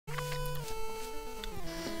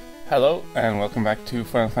Hello, and welcome back to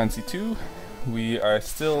Final Fantasy II. We are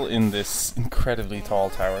still in this incredibly tall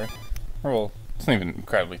tower. Or, well, it's not even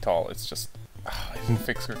incredibly tall, it's just... I didn't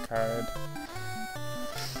fix her card.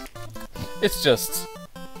 It's just...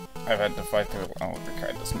 I've had to fight through... Oh, the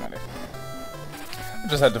card doesn't matter. I've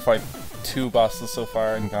just had to fight 2 bosses so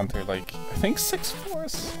far and gone through, like, I think 6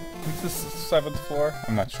 floors? Is this the 7th floor?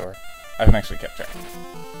 I'm not sure. I haven't actually kept track.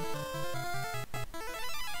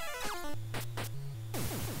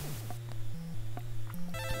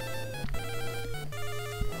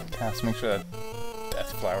 Cast, make sure that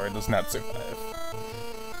Death Flower does not survive.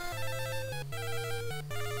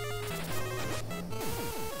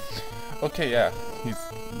 Okay, yeah, he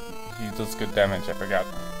does good damage, I forgot.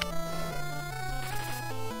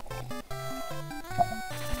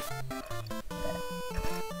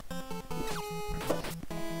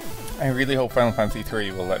 I really hope Final Fantasy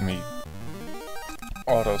III will let me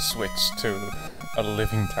auto-switch to a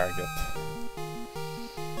living target.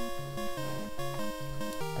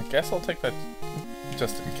 I guess I'll take that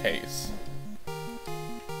just in case.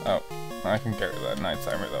 Oh, I can get rid of that Knight's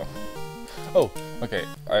Armor though. Oh, okay,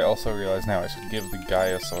 I also realize now I should give the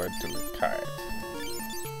Gaia Sword to Ricard.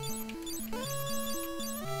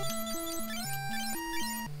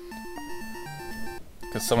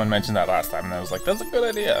 Because someone mentioned that last time and I was like, that's a good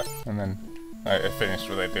idea! And then I finished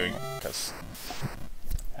without doing it, because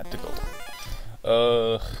I had to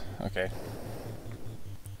go. Okay.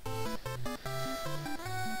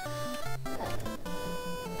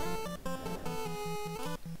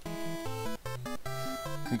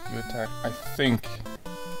 You attack. I think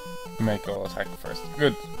Mako will attack first.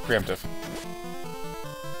 Good. Preemptive.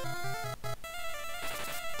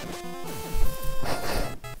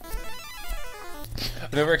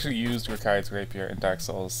 I've never actually used Ricard's Rapier in Dark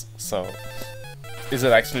Souls, so is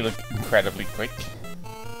it actually like incredibly quick?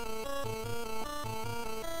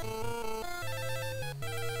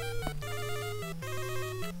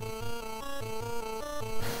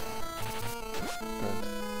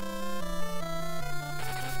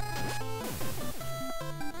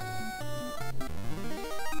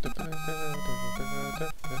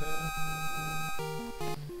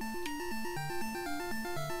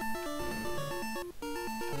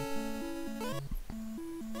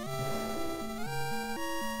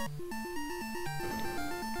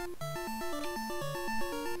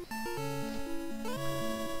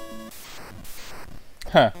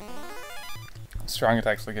 Huh. Strong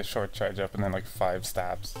attacks like a short charge up and then like 5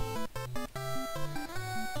 stabs.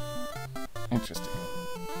 Interesting.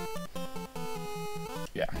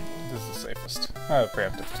 Yeah, this is the safest.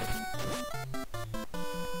 Preemptive too.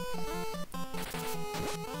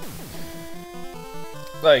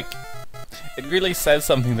 Like, it really says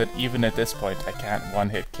something that even at this point I can't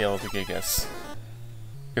one-hit kill the Gigas.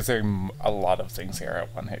 Because there are a lot of things here are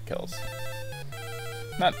one-hit kills.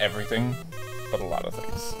 Not everything, but a lot of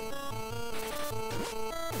things.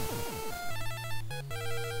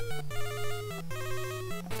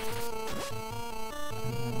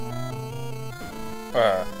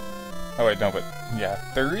 Oh wait, no, but yeah,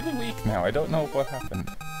 they're really weak now. I don't know what happened.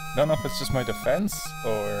 I don't know if it's just my defense,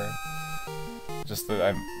 or just that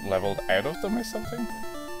I'm leveled out of them or something.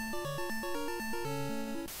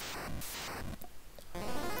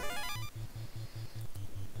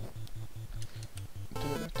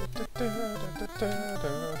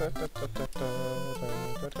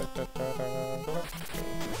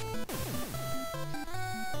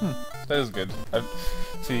 That is good.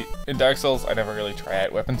 See, in Dark Souls, I never really try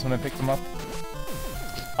out weapons when I pick them up.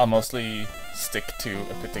 I'll mostly stick to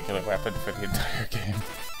a particular weapon for the entire game.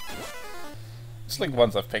 Just like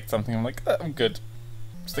once I've picked something, I'm like, I'm good.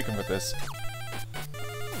 I'm sticking with this.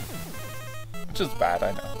 Which is bad,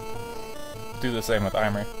 I know. Do the same with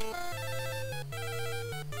armor.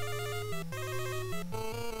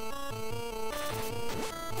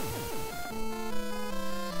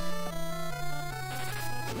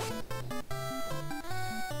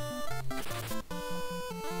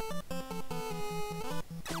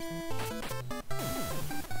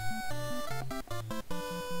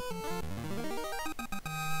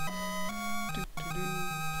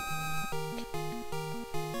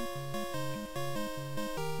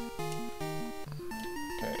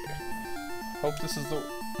 Hope this is the...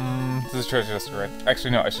 this is treasure chest, right?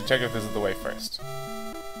 Actually, no, I should check if this is the way first.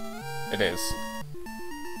 It is.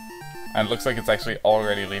 And it looks like it's actually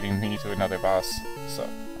already leading me to another boss, so...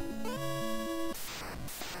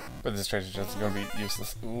 But this treasure chest is gonna be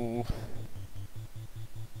useless. Ooh.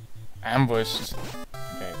 Ambushed.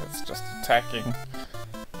 Okay, that's just attacking.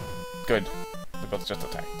 Good. They both just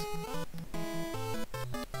attacked.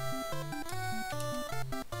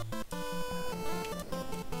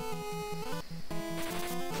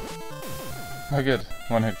 Oh good,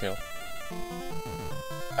 one hit kill.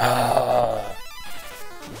 Ah.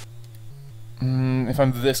 If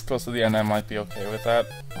I'm this close to the end, I might be okay with that.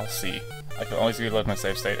 I'll see. I can always reload my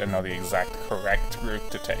save state and know the exact correct route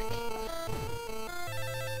to take.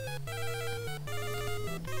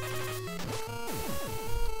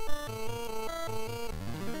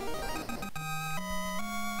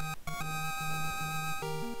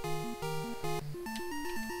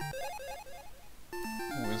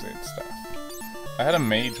 Wizard stuff. I had a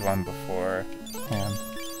mage one before, and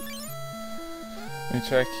let me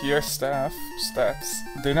check your staff stats.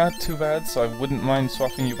 They're not too bad, so I wouldn't mind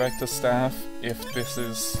swapping you back to staff if this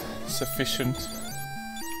is sufficient.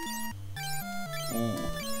 Ooh.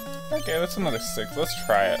 Okay, that's another 6. Let's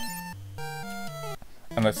try it.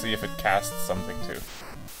 And let's see if it casts something too.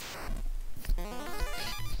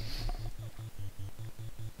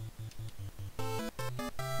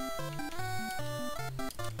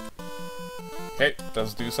 Okay,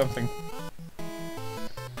 does do something.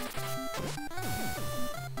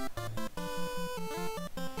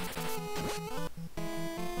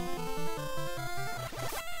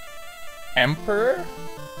 Emperor?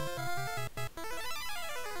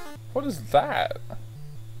 What is that?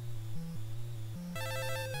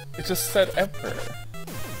 It just said Emperor.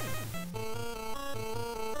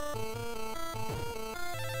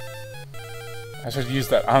 I should use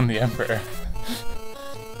that on the Emperor.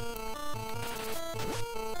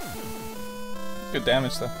 Good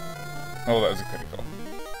damage though. Oh, that was a critical.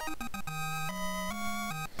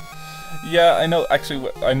 Yeah, I know,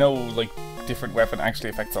 actually, I know, like, different weapon actually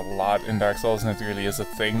affects a lot in Dark Souls, and it really is a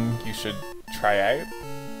thing you should try out.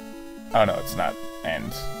 Oh no, it's not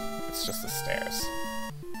end. It's just the stairs.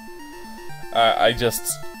 I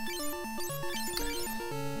just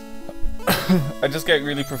get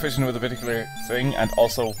really proficient with a particular thing, and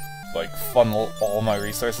also, like, funnel all my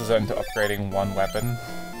resources into upgrading one weapon.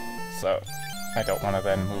 So I don't want to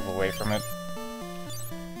then move away from it.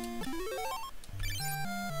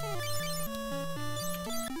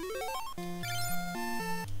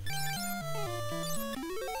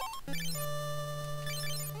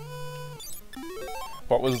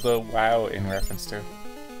 What was the WoW in reference to?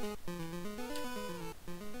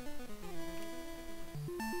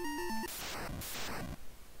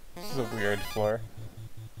 This is a weird floor.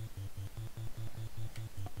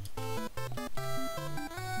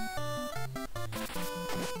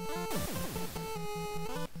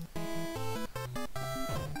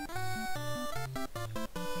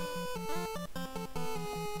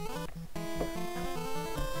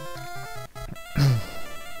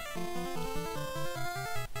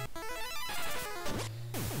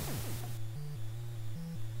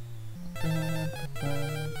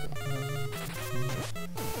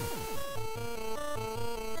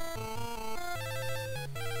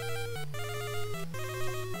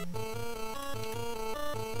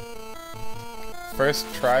 First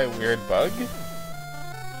try weird bug?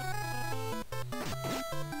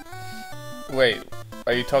 Wait,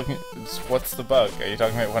 are you talking... what's the bug? Are you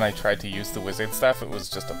talking about when I tried to use the wizard staff, it was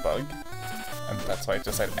just a bug? And that's why it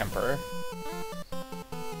just said Emperor?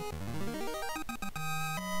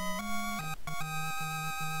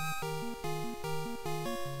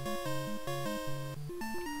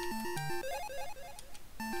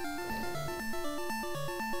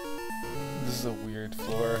 This is a weird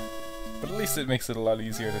floor. But at least it makes it a lot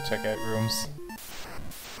easier to check out rooms.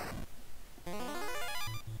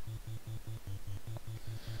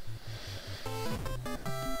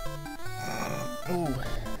 Ooh.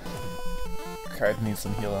 Card needs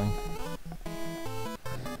some healing.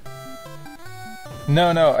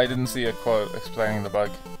 No, I didn't see a quote explaining the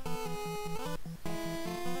bug.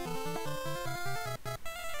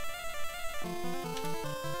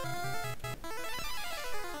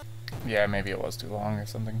 Yeah, maybe it was too long or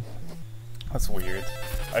something. That's weird.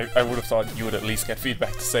 I would have thought you would at least get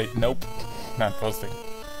feedback to say, nope, not posting.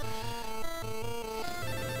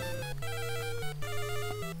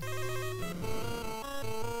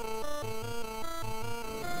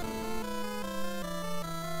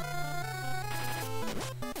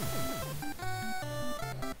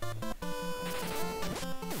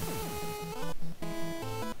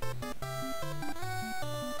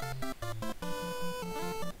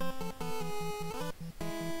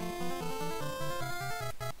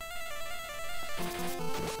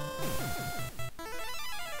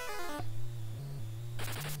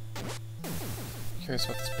 Curious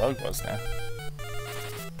what this bug was now.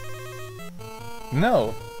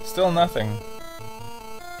 No! Still nothing.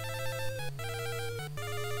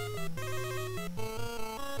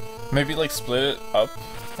 Maybe like split it up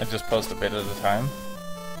and just post a bit at a time?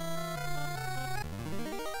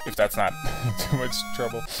 If that's not too much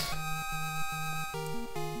trouble.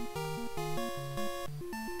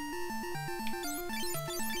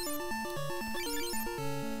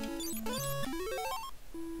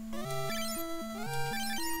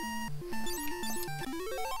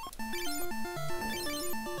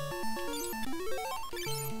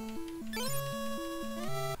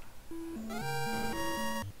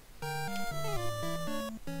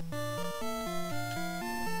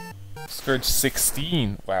 Scourge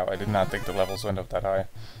 16! Wow, I did not think the levels went up that high.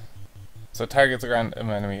 So targets a random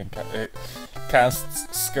enemy and it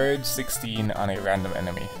casts Scourge 16 on a random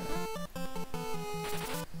enemy.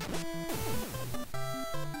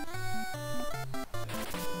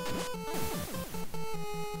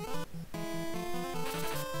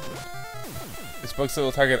 This book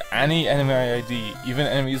will target any enemy ID, even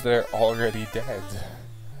enemies that are already dead.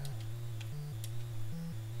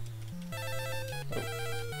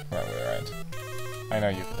 Right way around. I know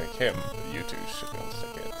you can take him, but you two should be able to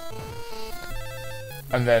take it.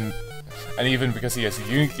 And then, and even because he has a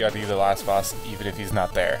unique ID, the last boss, even if he's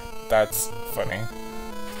not there. That's funny.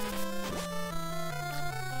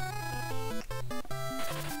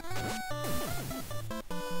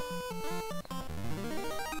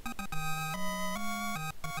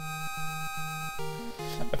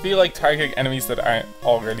 I feel like targeting enemies that aren't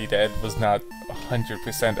already dead was not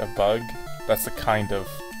 100% a bug. That's the kind of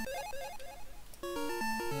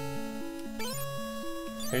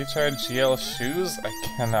HR GL shoes? I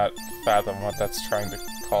cannot fathom what that's trying to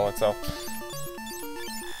call itself.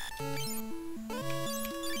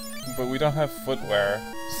 But we don't have footwear,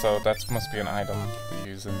 so that must be an item we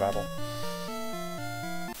use in battle.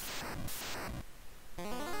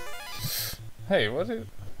 Hey, what is...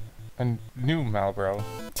 a new Malbro?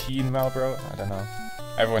 Teen Malbro? I don't know.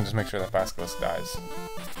 Everyone just make sure that Basilisk dies.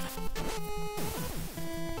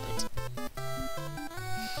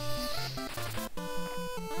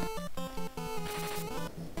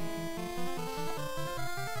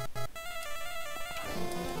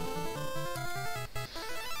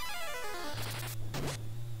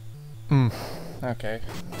 Okay.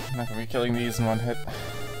 I'm not gonna be killing these in one hit.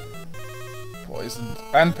 Poisoned.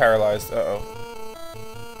 And paralyzed. Uh-oh.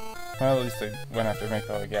 Well, at least they went after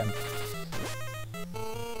Mako again.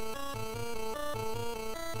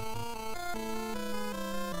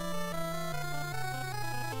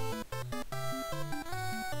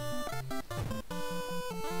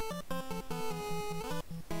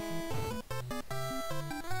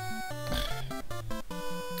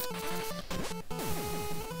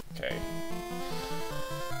 Okay.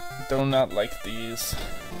 Do not like these.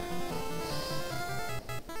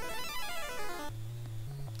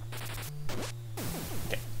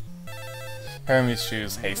 Okay. Hermes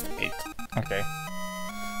shoes, haste 8. Okay.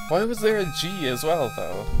 Why was there a G as well,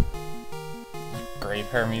 though? Great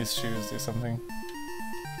Hermes shoes or something?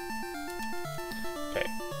 Okay.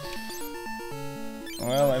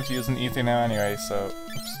 Well, I'm using ether now anyway, so...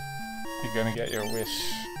 Oops. You're gonna get your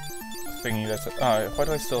wish thingy that's... Oh, why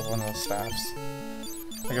do I still have one of those staffs?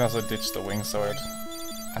 I can also ditch the wing sword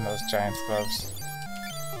and those giant's gloves.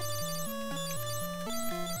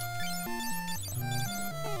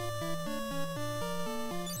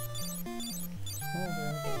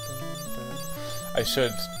 I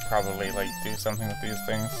should probably like do something with these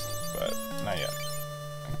things, but not yet.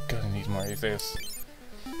 I'm gonna need more ethers.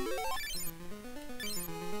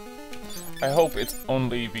 I hope it's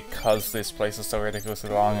only because this place is so ridiculously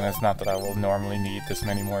long and it's not that I will normally need this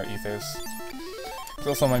many more ethers.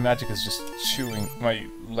 Also, my magic is just chewing. My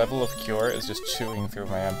level of cure is just chewing through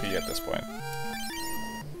my MP at this point.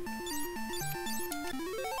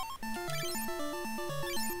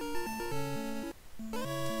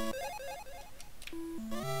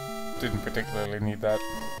 Didn't particularly need that.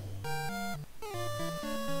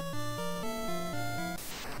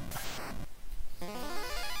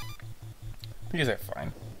 These are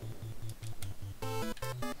fine.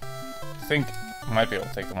 I think I might be able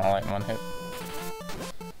to take them all out in one hit.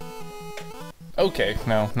 Okay,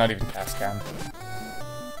 no, not even cast can.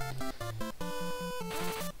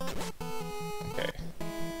 Okay.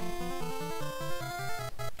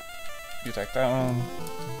 You attack that one.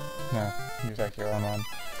 No, you attack your own one.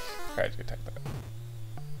 Try to attack that.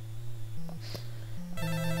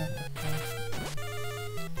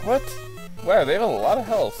 What? Wow, they have a lot of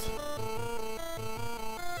health.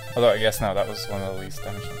 Although I guess no, that was one of the least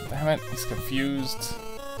damage. Damn it, he's confused.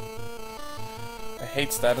 I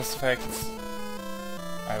hate status effects.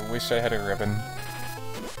 I wish I had a ribbon.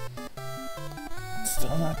 It's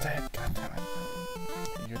still not dead, god damn it.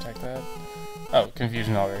 Can you attack that? Oh,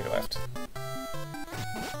 confusion already left.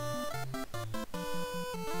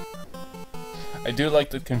 I do like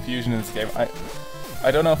the confusion in this game.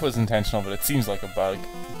 I don't know if it was intentional, but it seems like a bug.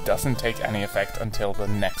 It doesn't take any effect until the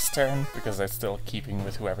next turn, because they're still keeping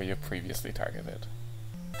with whoever you previously targeted.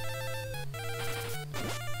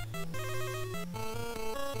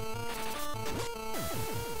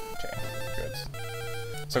 Okay, good.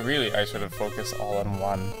 So really, I should have focused all on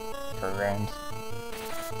one per round.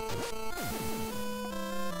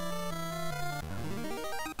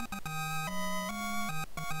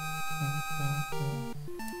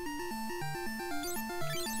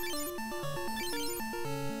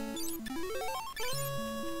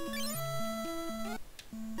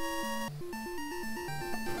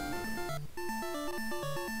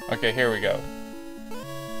 Okay, here we go.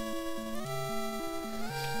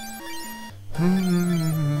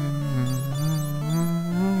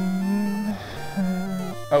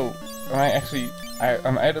 Oh, am I actually...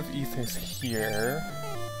 I'm out of ethers here.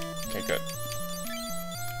 Okay, good.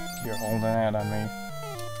 You're holding out on me.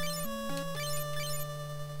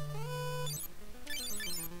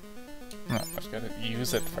 No, I just gotta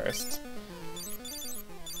use it first.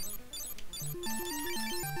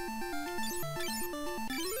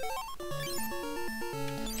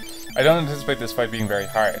 I don't anticipate this fight being very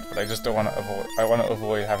hard, but I just don't want to avoid. I want to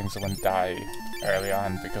avoid having someone die early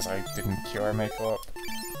on because I didn't cure Mako up.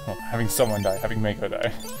 Well, having someone die, having Mako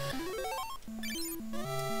die.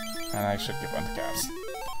 And I should give one to Cass.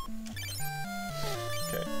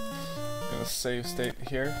 Okay. Gonna save state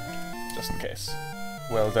here, just in case.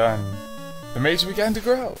 Well done. The mage began to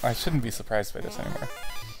grow! I shouldn't be surprised by this anymore.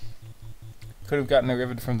 Could have gotten a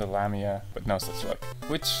rivet from the Lamia, but no such luck.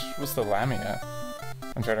 Which was the Lamia?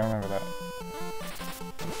 I'm trying to remember that.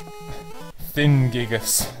 Thin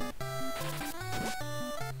Gigas.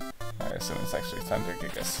 I assume it's actually Thunder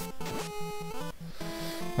Gigas.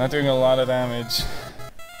 Not doing a lot of damage,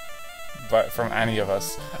 but from any of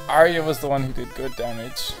us. Arya was the one who did good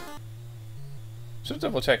damage. Should have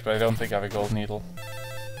double checked, but I don't think I have a gold needle.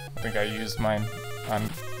 I think I used mine on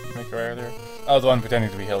Miko earlier. Oh, the one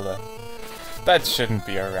pretending to be Hilda. That shouldn't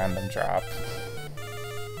be a random drop.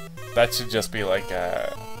 That should just be like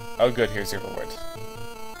oh good, here's your reward.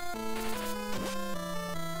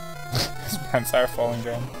 His pants are falling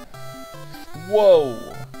down. Whoa!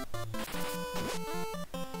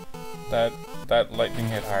 That lightning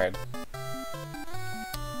hit hard.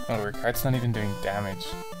 Oh, Ricard's not even doing damage.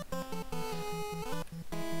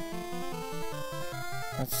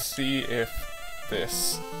 Let's see if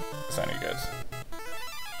this is any good.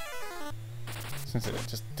 Since it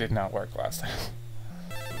just did not work last time.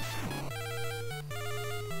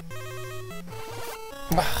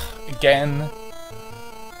 Again.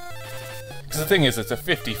 Because the thing is, it's a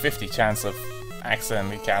 50-50 chance of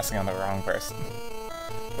accidentally casting on the wrong person.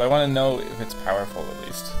 But I want to know if it's powerful at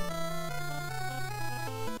least.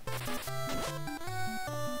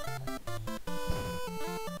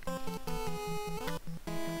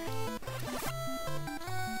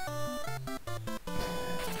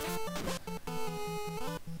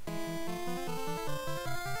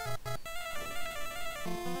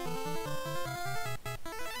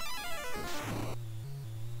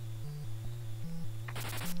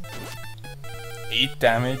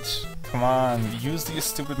 Damage? Come on, use these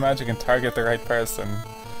stupid magic and target the right person.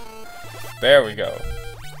 There we go.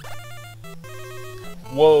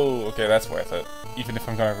 Whoa, okay, that's worth it. Even if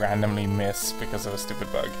I'm gonna randomly miss because of a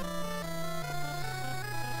stupid bug.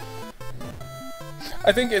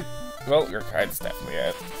 I think it... well, your card's definitely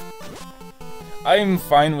it. I'm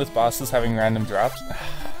fine with bosses having random drops.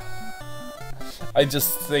 I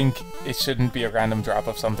just think it shouldn't be a random drop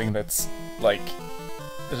of something that's, like...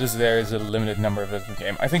 there is a limited number of it in the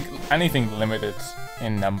game. I think anything limited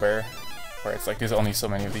in number, where it's like there's only so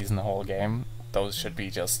many of these in the whole game, those should be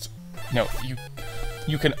just... no,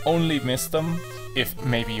 you can only miss them if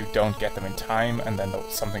maybe you don't get them in time and then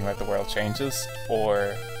something about the world changes,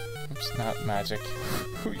 or... oops, not magic.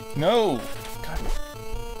 No! God.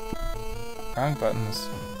 Wrong buttons.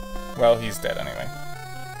 Well, he's dead anyway.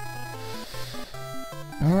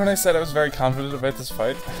 Remember when I said I was very confident about this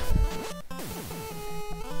fight?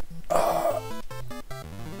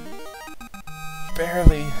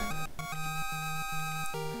 Barely.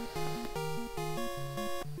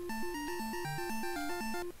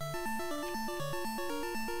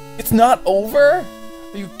 It's not over?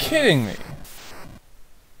 Are you kidding me?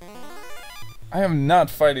 I am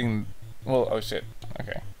not fighting... well, oh shit.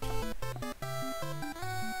 Okay.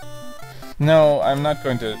 No, I'm not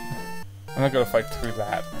going to fight through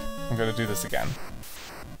that. I'm going to do this again.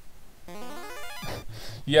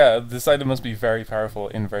 Yeah, this item must be very powerful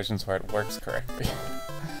in versions where it works correctly.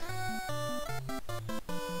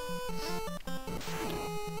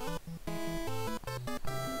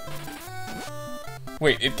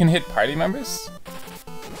 Wait, it can hit party members?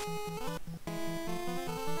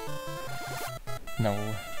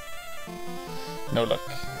 No. No luck.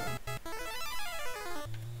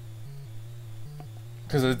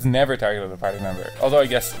 Because it's never targeted a party member. Although I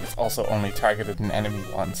guess it's also only targeted an enemy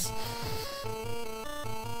once.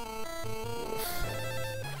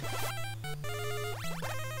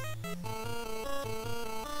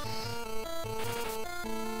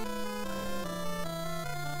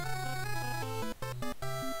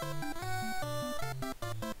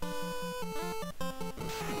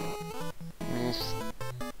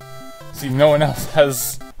 See, no one else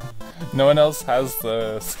has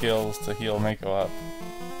the skills to heal Mako up.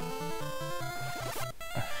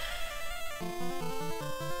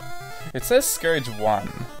 It says Scourge 1,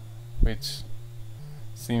 which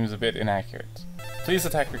seems a bit inaccurate. Please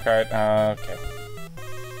attack your card. Okay.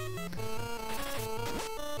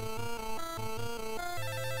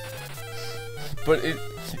 But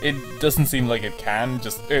it doesn't seem like it can.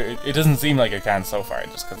 It doesn't seem like it can so far,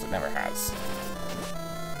 just because it never has.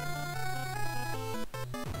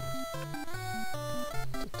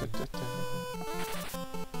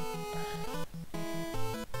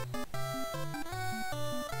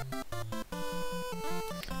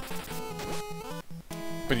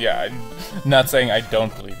 But yeah, I'm not saying I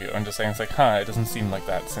don't believe you, I'm just saying it's like, huh, it doesn't seem like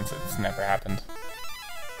that since it's never happened.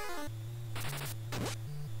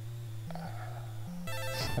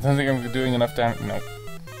 I don't think I'm doing enough damage. Nope.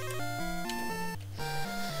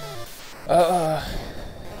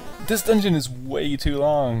 This dungeon is way too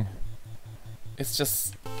long. It's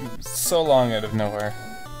just so long out of nowhere.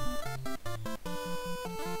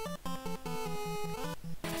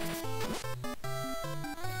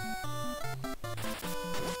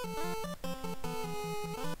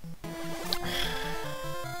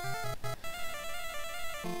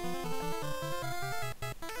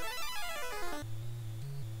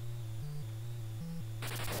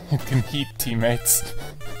 It can heat teammates.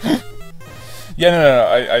 Yeah, no,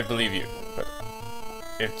 I believe you, but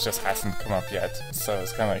it just hasn't come up yet, so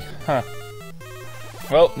it's kind of like, huh.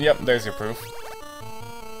 Well, yep, there's your proof.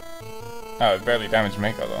 Oh, it barely damaged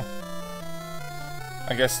Mako, though.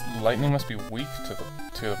 I guess lightning must be weak to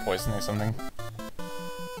the poison or something.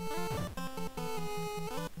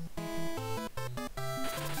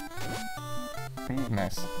 Ooh,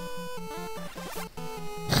 nice.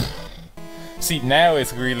 See, now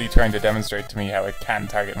it's really trying to demonstrate to me how it can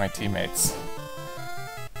target my teammates.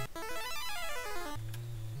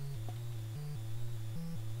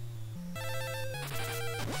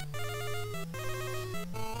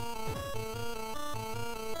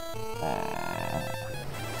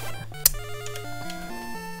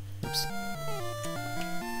 Oops.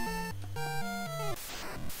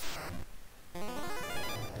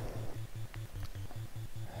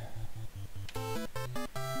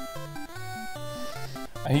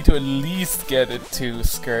 I need to at least get it to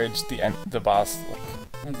Scourge the boss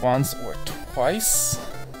like once or twice.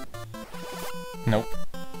 Nope.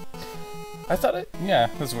 I thought it. Yeah,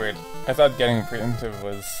 it was weird. I thought getting preemptive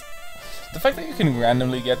was. The fact that you can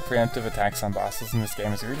randomly get preemptive attacks on bosses in this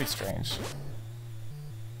game is really strange.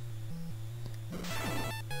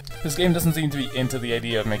 This game doesn't seem to be into the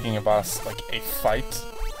idea of making a boss like a fight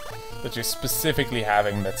that you're specifically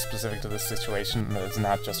having that's specific to this situation and that it's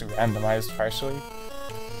not just randomized partially.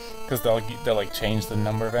 Because they'll like change the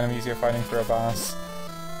number of enemies you're fighting for a boss.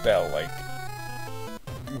 They'll like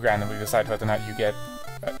randomly decide whether or not you get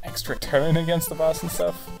an extra turn against the boss and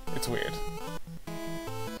stuff. It's weird.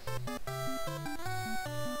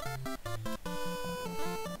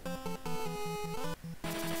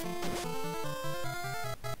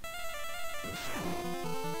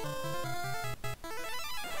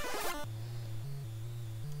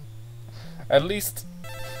 At least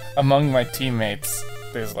among my teammates,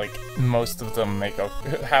 there's like most of them Mako,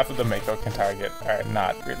 half of the Mako can target are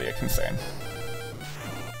not really a concern.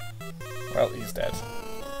 Well, he's dead.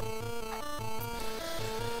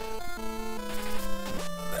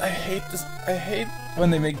 I hate this. I hate when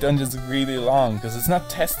they make dungeons really long because it's not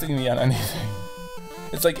testing me on anything.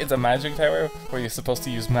 It's like it's a magic tower where you're supposed to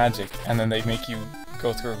use magic, and then they make you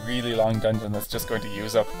go through a really long dungeon that's just going to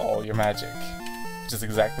use up all your magic. Which is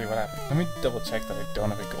exactly what happened. Let me double check that I don't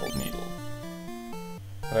have a gold needle.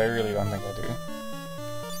 But I really don't think I do.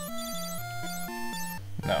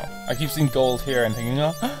 No. I keep seeing gold here and thinking,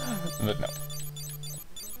 oh, but no.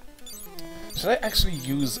 Should I actually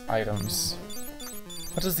use items?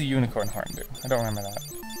 What does the unicorn horn do? I don't remember that.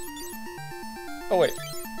 Oh wait,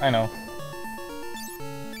 I know.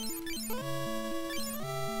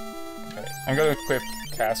 Okay, I'm gonna equip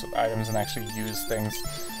cast with items and actually use things.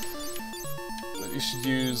 You should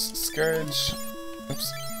use Scourge,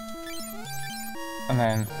 Oops. And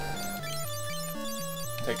then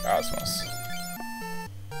take Osmos.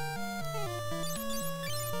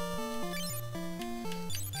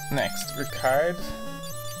 Next, Ricard.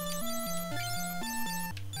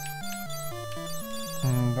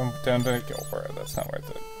 Don't go for it, that's not worth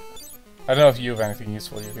it. I don't know if you have anything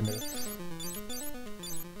useful you can do.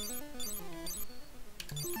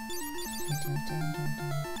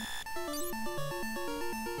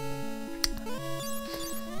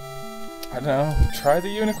 I don't know, try the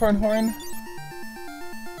unicorn horn?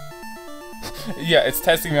 Yeah, it's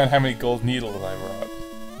testing me on how many gold needles I brought.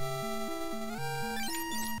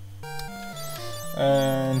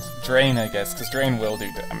 And drain, I guess, because drain will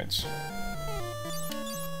do damage.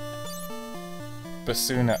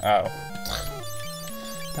 Basuna, oh.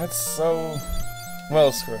 That's so...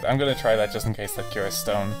 Well, screw it. I'm gonna try that just in case that cures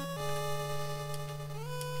stone.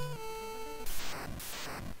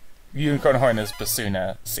 Unicorn Horn is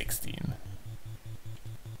Basuna 16.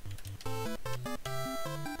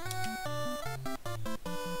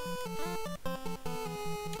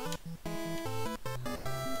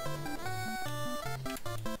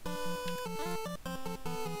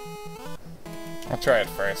 I'll try it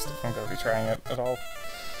first if I'm going to be trying it at all.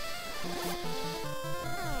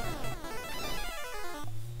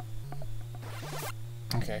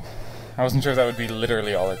 Okay. I wasn't sure if that would be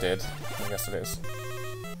literally all it did. I guess it is.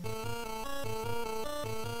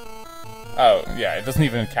 Oh, yeah, it doesn't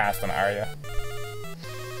even cast an Arya.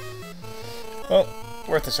 Well,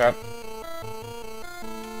 worth a shot.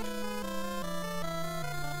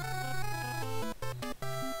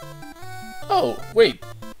 Oh, wait.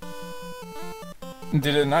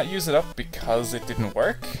 Did it not use it up because it didn't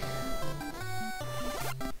work?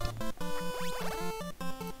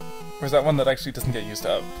 Or is that one that actually doesn't get used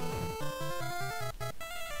up?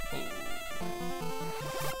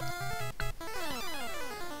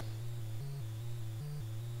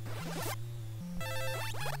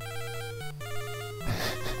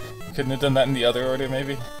 Couldn't have done that in the other order,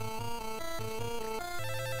 maybe?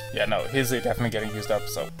 Yeah, no, his are definitely getting used up,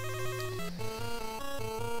 so...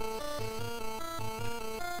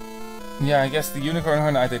 Yeah, I guess the Unicorn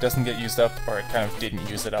Horn either doesn't get used up, or it kind of didn't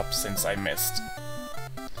use it up since I missed.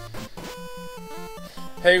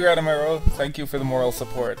 Hey Radamero, thank you for the moral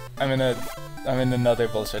support. I'm in another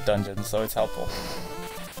bullshit dungeon, so it's helpful.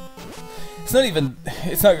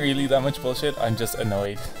 It's not really that much bullshit, I'm just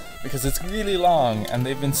annoyed. Because it's really long, and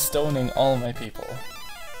they've been stoning all my people.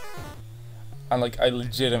 And like, I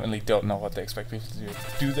legitimately don't know what they expect people to do.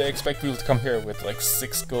 Do they expect people to come here with like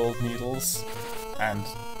 6 gold needles and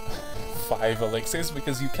 5 elixirs?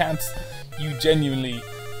 Because you can't, you genuinely,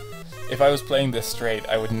 if I was playing this straight,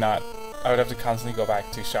 I would have to constantly go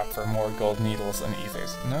back to shop for more gold needles and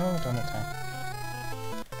ethers. No, don't have time.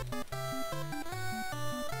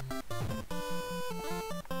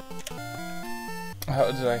 How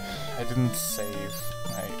did I didn't save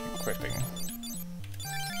my equipping.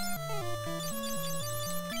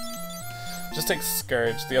 Just take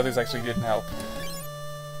Scourge, the others actually didn't help.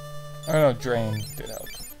 Oh no, Drain did help.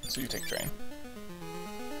 So you take Drain.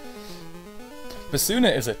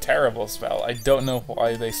 Basuna is a terrible spell. I don't know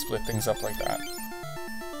why they split things up like that.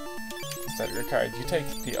 Instead of your card, you take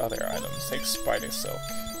the other items. Take Spider Silk.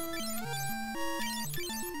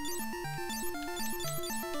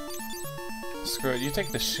 Screw it, you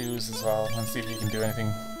take the shoes as well and see if you can do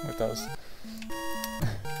anything with those.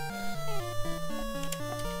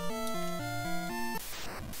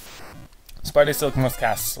 Spider Silk must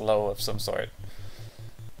cast slow of some sort.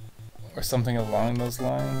 Or something along those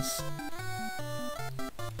lines.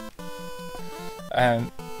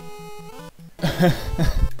 And...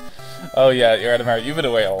 oh yeah, you're at America. You've been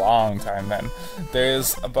away a long time then.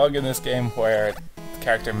 There's a bug in this game where the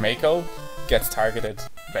character Mako gets targeted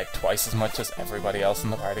about twice as much as everybody else in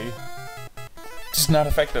the party. Just not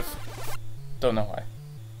effective. Don't know why.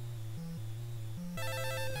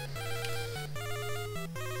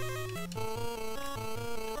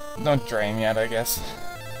 Don't drain yet, I guess.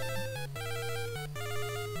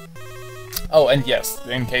 Oh, and yes,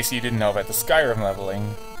 in case you didn't know about the Skyrim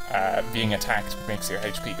leveling, being attacked makes your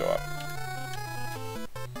HP go up.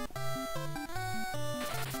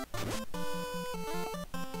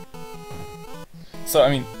 So, I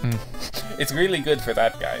mean, it's really good for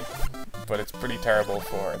that guy, but it's pretty terrible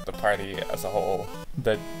for the party as a whole,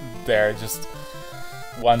 that they're just...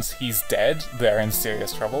 Once he's dead, they're in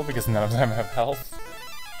serious trouble because none of them have health.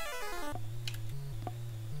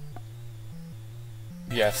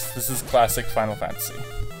 Yes, this is classic Final Fantasy.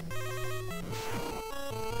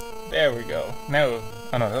 There we go. No.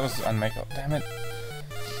 Oh no, that was on Mako. Damn it.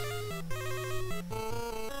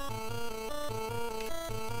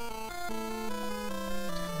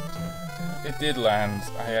 did land.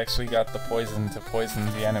 I actually got the poison to poison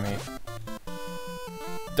the enemy.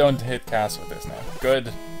 Don't hit Cass with this now.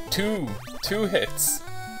 Good. Two hits.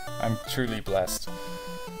 I'm truly blessed.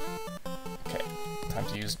 Okay, time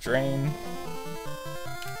to use Drain.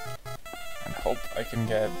 And hope I can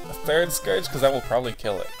get a third Scourge, because that will probably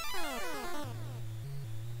kill it.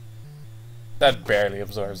 That barely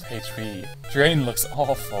absorbs HP. Drain looks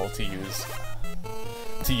awful to use.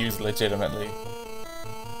 To use legitimately.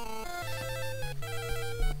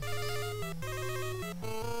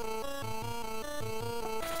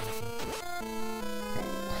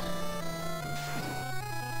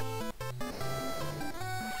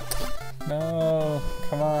 No,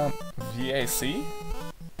 come on. VAC?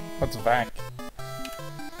 What's VAC?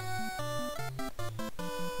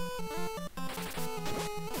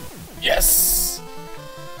 Yes!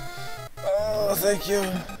 Oh, thank you.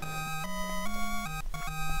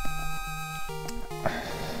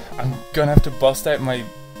 I'm gonna have to bust out my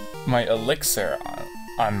elixir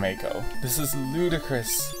on Mako. This is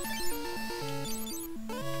ludicrous.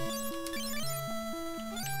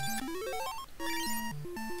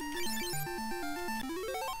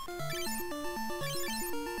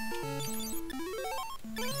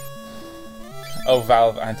 Oh,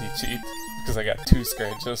 Valve anti-cheat, because I got 2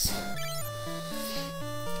 Scourges.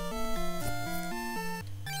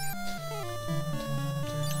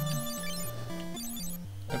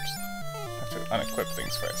 Oops. I have to unequip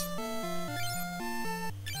things first.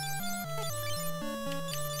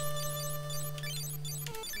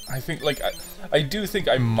 I think, like, I do think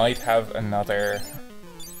I might have another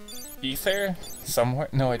Ether somewhere.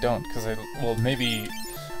 No, I don't, because well, maybe,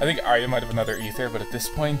 I think Arya might have another Ether, but at this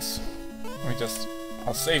point,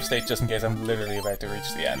 I'll save state just in case I'm literally about to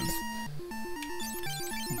reach the end.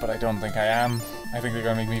 But I don't think I am. I think they're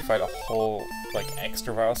gonna make me fight a whole, like,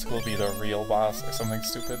 extra boss who will be the real boss or something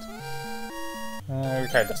stupid.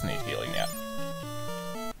 Ricard doesn't need healing yet.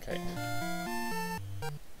 Okay.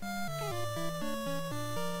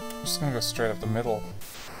 I'm just gonna go straight up the middle.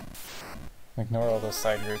 Ignore all those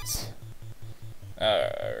side routes.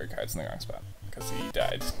 Ricard's in the wrong spot, because he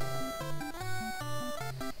died.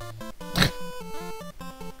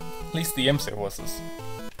 At least the imps are wusses.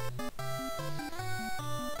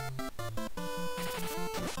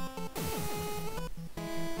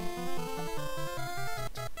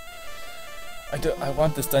 I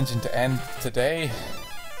want this dungeon to end today.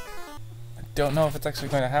 I don't know if it's actually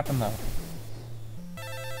going to happen though.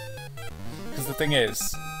 Because the thing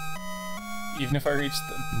is, even if I reach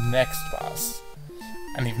the next boss,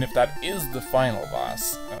 and even if that is the final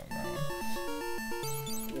boss,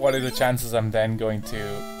 what are the chances I'm then going to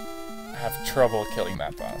have trouble killing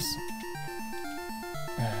that boss?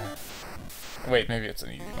 Wait, maybe it's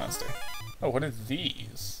an easy monster. Oh, what are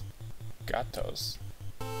these? Gatos.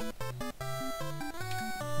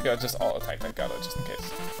 Yeah, just all attack that Gato just in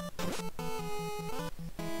case.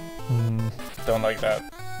 Don't like that.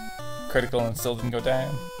 Critical and still didn't go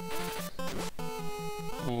down.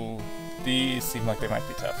 Ooh, these seem like they might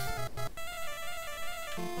be tough.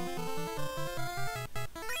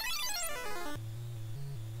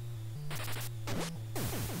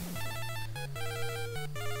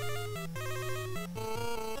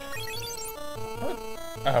 What?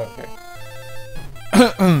 Oh, okay.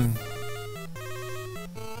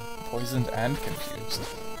 Poisoned and confused.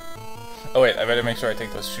 Oh wait, I better make sure I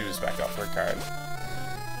take those shoes back off for a card.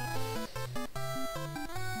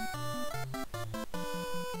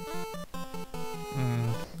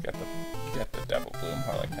 Get the Devil Bloom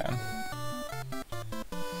while I can.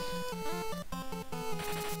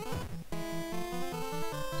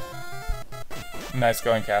 Nice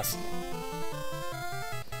going, Cass.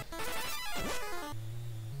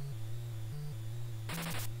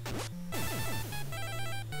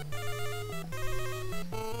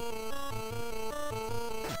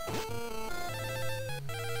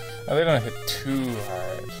 Oh, they don't hit too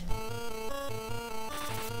hard.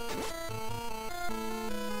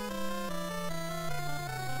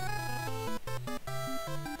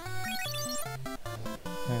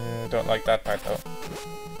 Don't like that part though.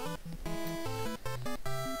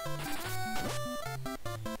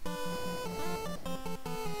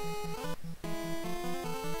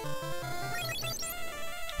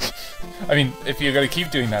 I mean, if you're gonna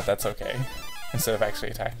keep doing that, that's okay. Instead of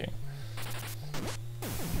actually attacking.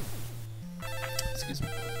 Excuse me.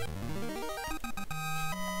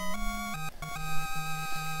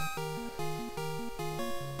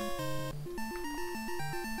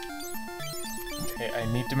 Okay, I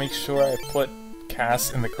need to make sure I put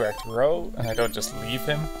Cass in the correct row, and I don't just leave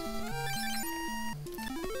him.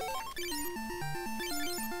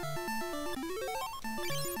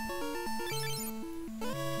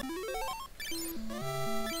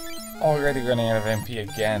 already running out of MP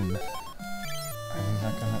again. I'm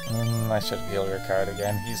not gonna... I should heal your card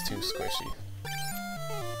again. He's too squishy.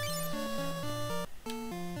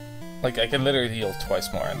 Like, I can literally heal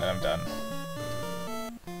twice more and then I'm done.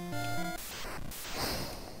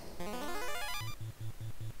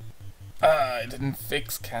 I didn't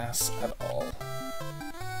fix Cass at all.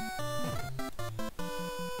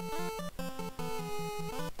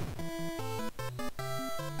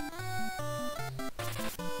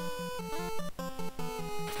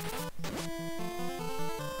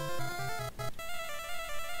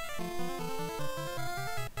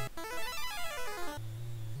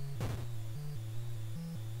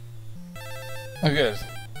 Oh good.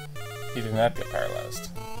 He did not get paralyzed.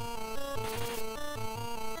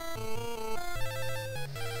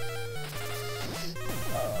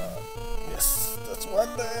 Yes, that's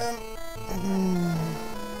one down.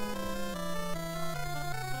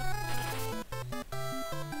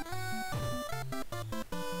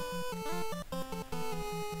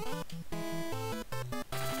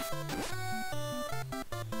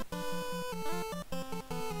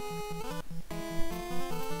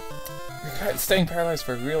 It's staying paralyzed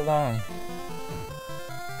for real long.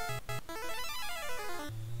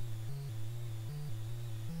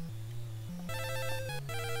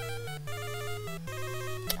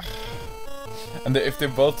 And if they're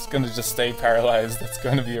both gonna just stay paralyzed, that's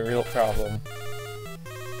gonna be a real problem.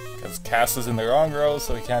 Because Cass is in the wrong row,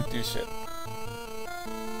 so he can't do shit.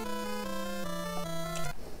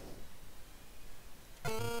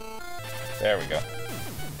 There we go.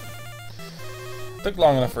 Took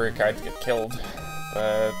long enough for your card to get killed,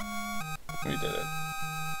 but we did it.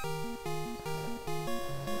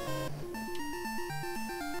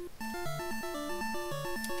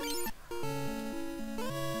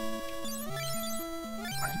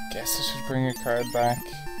 I guess I should bring your card back.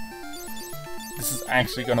 This is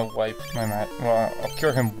actually gonna wipe my mat. Well, I'll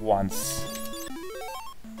cure him once.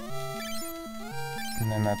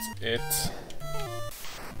 And then that's it.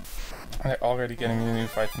 I'm already getting a new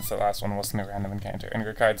fight since the last one wasn't a random encounter. And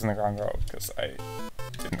your card's in the wrong row, because I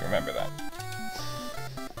didn't remember that.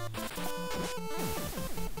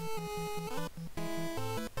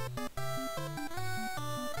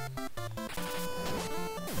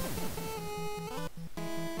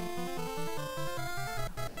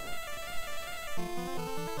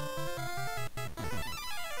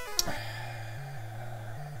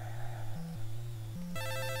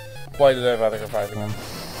 Why did I bother reviving him?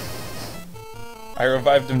 I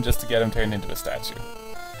revived him just to get him turned into a statue.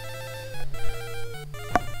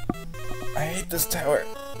 I hate this tower.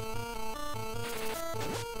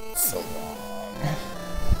 It's so long.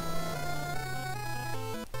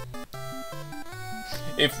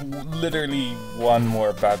 If literally one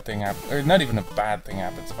more bad thing happens, or not even a bad thing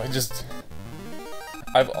happens, if I just...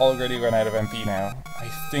 I've already run out of MP now. I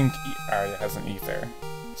think Arya has an ether.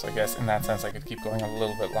 So I guess in that sense I could keep going a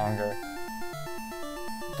little bit longer.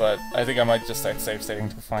 But I think I might just start save stating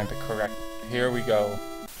to find the correct... Here we go.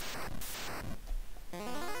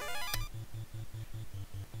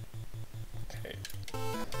 Okay.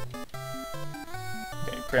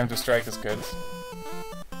 Okay, preemptive strike is good.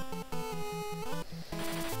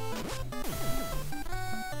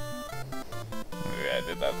 Maybe I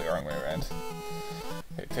did that the wrong way around.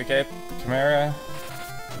 Okay, take out the Chimera.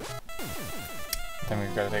 Then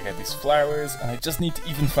we've got to take out these flowers, and I just need to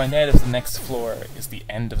even find out if the next floor is the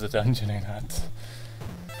end of the dungeon or not.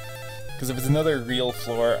 Because if it's another real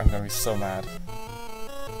floor, I'm gonna be so mad.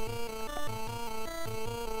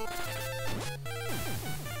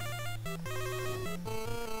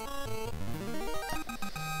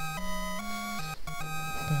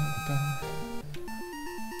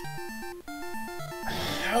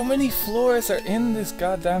 How many floors are in this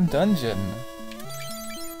goddamn dungeon?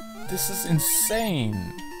 This is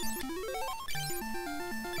insane.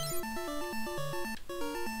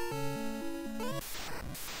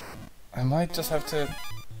 I might just have to...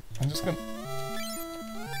 I'm just gonna...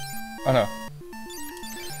 Oh no.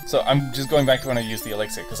 So I'm just going back to when I used the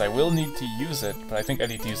elixir, because I will need to use it, but I think I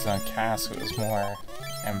need to use it on Cass, who has more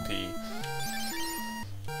MP.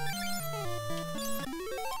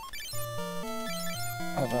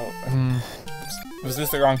 Although, was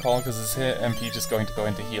this the wrong call? Because is his MP just going to go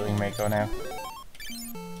into healing Mako now?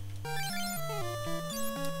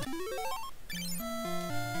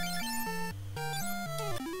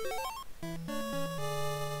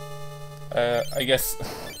 I guess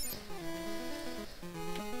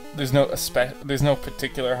there's no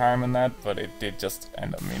particular harm in that, but it did just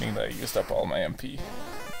end up meaning that I used up all my MP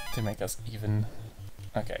to make us even.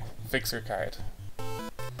 Okay, fix your card.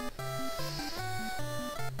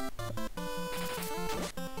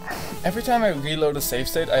 Every time I reload a save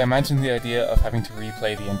state, I imagine the idea of having to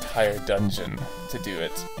replay the entire dungeon to do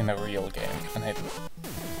it in a real game, and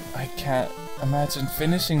I can't imagine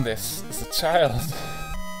finishing this as a child.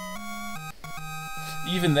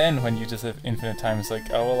 Even then, when you just have infinite time, it's like,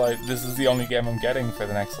 oh well, this is the only game I'm getting for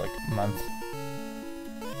the next, like, month.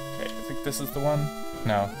 Okay, I think this is the one?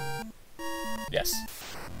 No. Yes.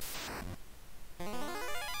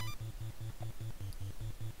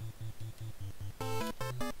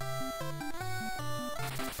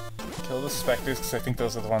 Kill the specters, because I think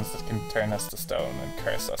those are the ones that can turn us to stone and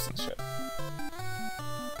curse us and shit.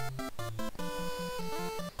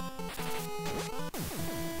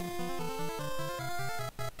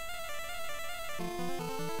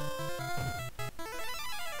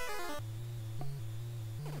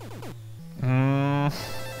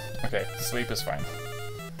 Okay, sleep is fine.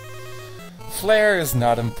 Flare is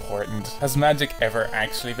not important. Has magic ever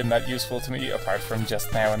actually been that useful to me, apart from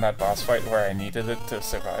just now in that boss fight where I needed it to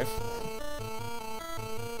survive?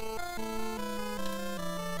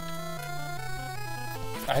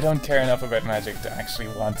 I don't care enough about magic to actually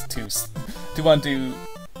want to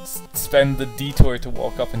spend the detour to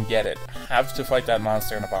walk up and get it, have to fight that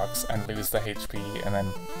monster in a box and lose the HP, and then,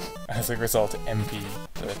 as a result, MP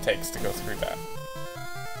that it takes to go through that.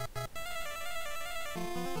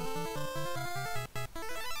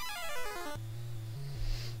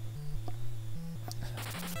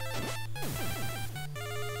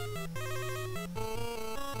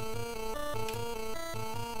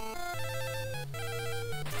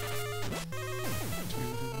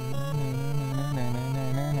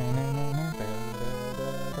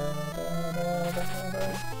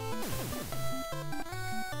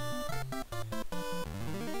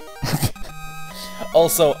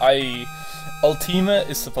 Also, Ultima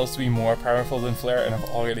is supposed to be more powerful than Flare, and I've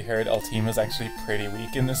already heard Ultima is actually pretty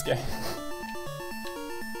weak in this game.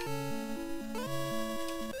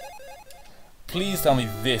 Please tell me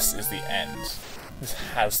this is the end. This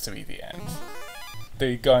has to be the end.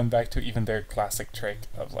 They've gone back to even their classic trick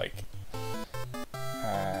of like...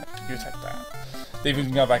 you attack that. They've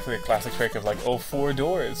even gone back to their classic trick of like, oh, 4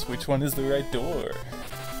 doors, which one is the right door?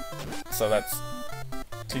 So that's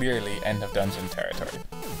clearly end of dungeon territory.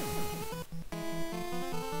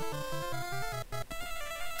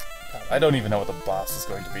 God, I don't even know what the boss is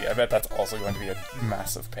going to be. I bet that's also going to be a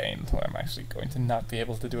massive pain when I'm actually going to not be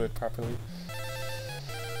able to do it properly.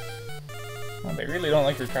 Oh, they really don't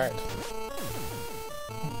like your card.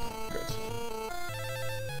 Good.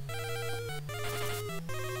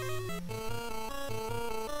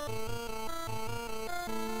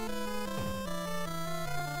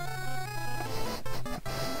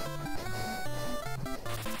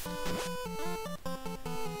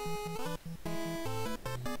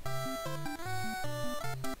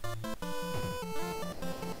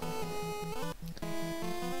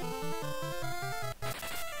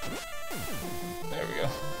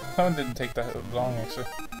 That one didn't take that long, actually.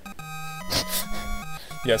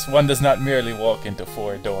 Yes, one does not merely walk into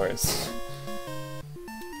 4 doors.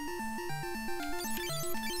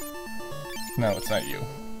 No, it's not you.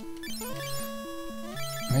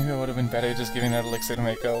 Maybe it would have been better just giving that elixir to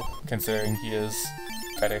Mako, considering he is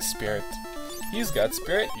better spirit. He's got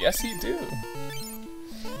spirit, yes he do!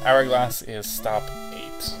 Hourglass is stop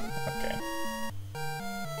 8. Okay.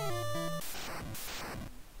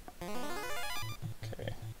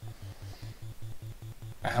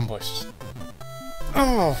 Ambushed.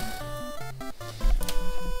 Oh!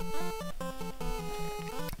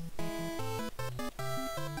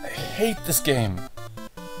 I hate this game.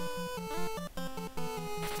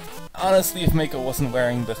 Honestly, if Mako wasn't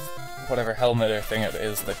wearing the whatever helmet or thing it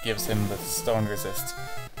is that gives him the stone resist,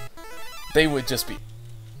 they would just be...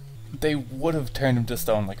 They would have turned him to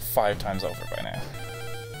stone like 5 times over by now.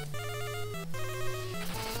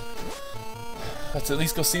 Let's at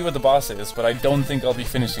least go see what the boss is, but I don't think I'll be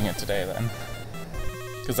finishing it today then.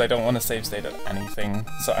 Because I don't want to save state at anything,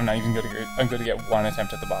 so I'm not even going to I'm going to get 1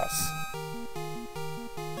 attempt at the boss.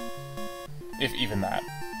 If even that.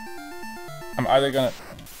 I'm either going to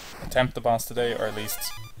attempt the boss today, or at least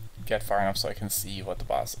get far enough so I can see what the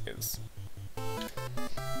boss is.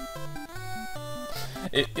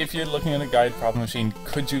 If you're looking at a guide problem machine,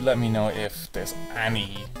 could you let me know if there's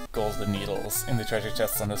any golden needles in the treasure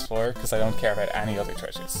chests on this floor? Because I don't care about any other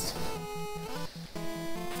treasures.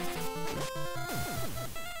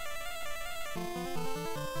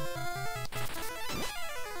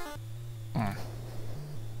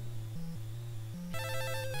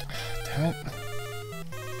 Damn it.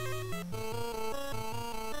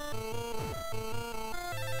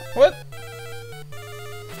 What?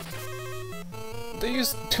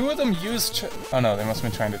 two of them use oh no, they must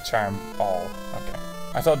have been trying to charm all. Okay.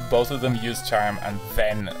 I thought both of them used charm and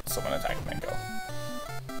then someone attacked Mingo.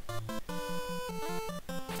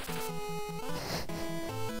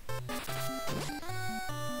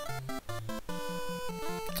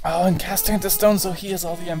 Oh, and casting into stone so he has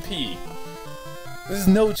all the MP. There's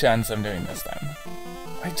no chance I'm doing this then.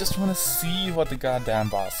 I just want to see what the goddamn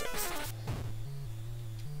boss is.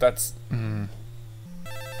 That's... I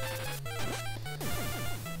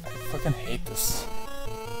fucking hate this.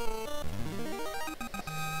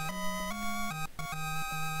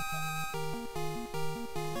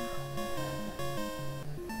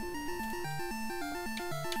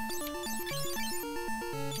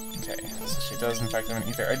 Okay, so she does in fact have an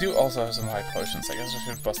ether. I do also have some high potions, I guess I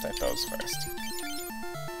should bust out those first.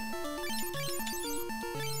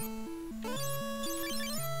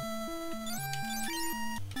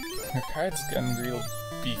 Her card's getting real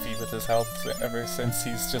beefy with his health ever since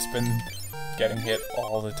he's just been getting hit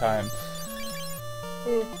all the time.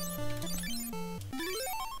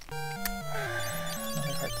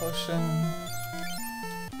 Another high potion.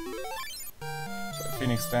 So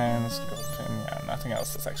Phoenix Dance, Gold Pin, yeah, nothing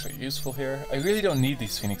else that's actually useful here. I really don't need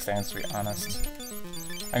these Phoenix Dance to be honest.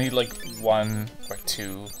 I need like 1 or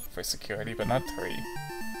 2 for security, but not 3.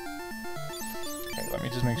 Okay, let me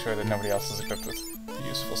just make sure that nobody else is equipped with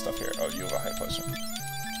useful stuff here. Oh, you have a high potion.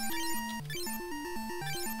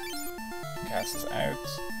 Cast is out.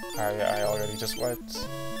 I already just wiped.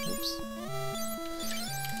 Oops.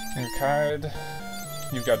 Your card.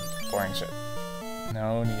 You've got boring shit.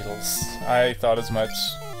 No needles. I thought as much.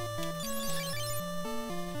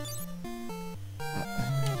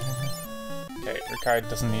 Okay, your card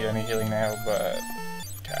doesn't need any healing now, but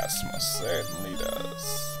cast most certainly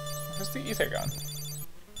does. Where's the ether gone?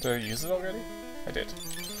 Did I use it already? I did.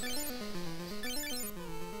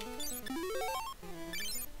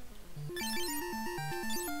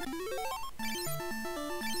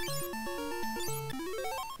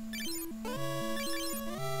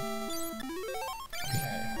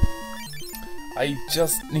 Okay. I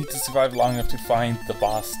just need to survive long enough to find the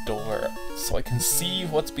boss door so I can see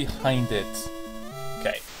what's behind it.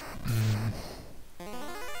 Okay.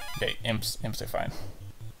 Okay, imps are fine.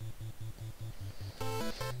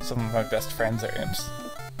 Some of my best friends are imps.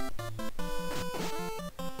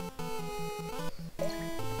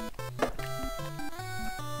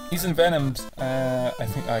 He's envenomed. I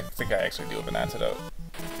think I actually do have an antidote.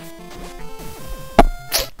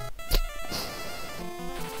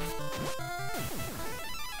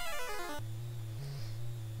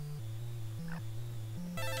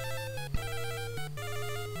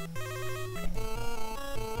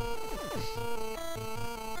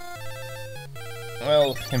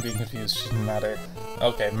 Well, him being confused shouldn't matter.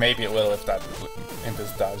 Okay, maybe it will if that imp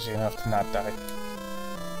is dodgy enough to not die.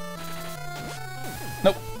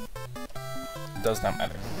 Nope. Does not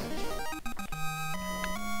matter.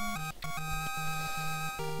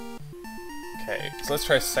 Okay, so let's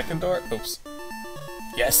try second door. Oops.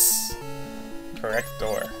 Yes! Correct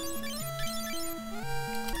door.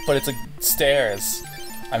 But it's a stairs.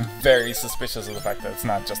 I'm very suspicious of the fact that it's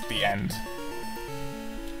not just the end.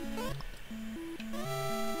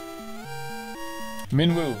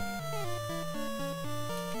 Minwoo.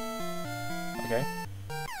 Okay.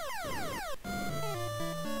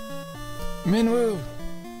 Minwoo!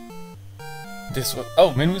 This was—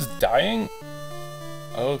 oh, Minwoo's dying?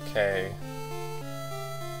 Okay.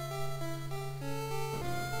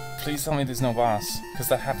 Please tell me there's no boss, because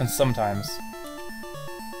that happens sometimes.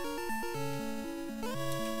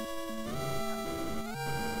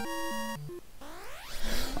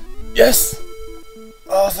 Yes!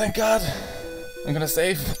 Oh, thank God! I'm gonna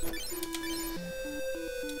save.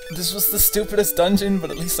 This was the stupidest dungeon, but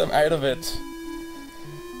at least I'm out of it.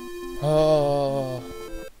 Oh.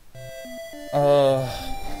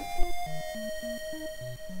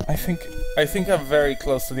 I think I'm very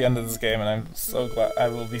close to the end of this game, and I'm so glad. I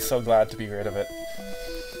will be so glad to be rid of it.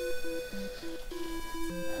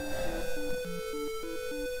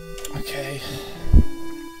 Okay.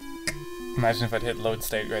 Imagine if I'd hit load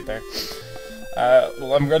state right there.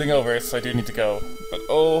 Well, I'm running over, so I do need to go. But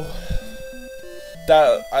oh,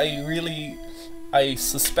 I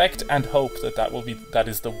suspect and hope that that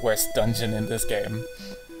is the worst dungeon in this game.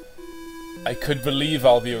 I could believe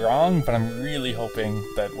I'll be wrong, but I'm really hoping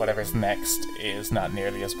that whatever's next is not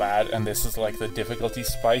nearly as bad, and this is like the difficulty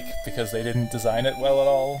spike because they didn't design it well at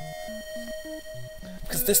all.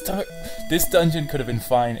 Because this dungeon could have been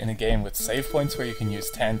fine in a game with save points where you can use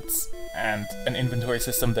tents and an inventory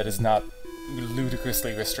system that is not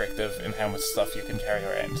ludicrously restrictive in how much stuff you can carry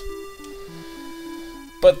around.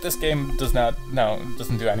 But this game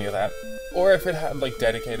doesn't do any of that. Or if it had like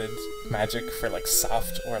dedicated magic for like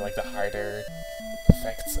soft or like the harder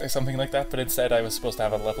effects or something like that, but instead I was supposed to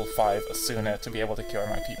have a level 5 Asuna to be able to cure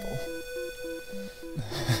my people.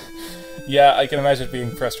 Yeah, I can imagine it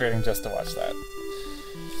being frustrating just to watch that.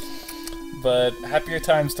 But happier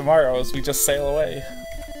times tomorrow as we just sail away.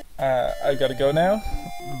 I gotta go now,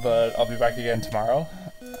 but I'll be back again tomorrow.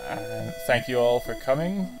 And thank you all for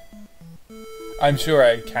coming. I'm sure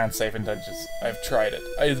I can't save in dungeons. I've tried it.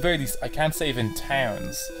 At the very least, I can't save in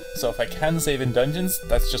towns. So if I can save in dungeons,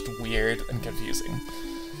 that's just weird and confusing.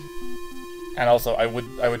 And also, I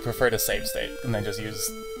would prefer to save state and then just use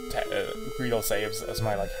real saves as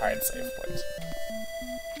my like hard save point.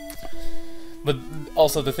 But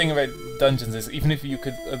also, the thing about dungeons is even if you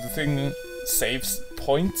could, the thing saves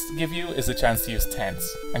points give you is a chance to use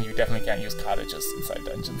tents, and you definitely can't use cottages inside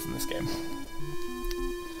dungeons in this game.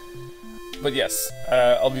 But yes,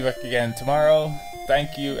 I'll be back again tomorrow.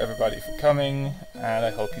 Thank you everybody for coming, and I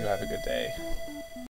hope you have a good day.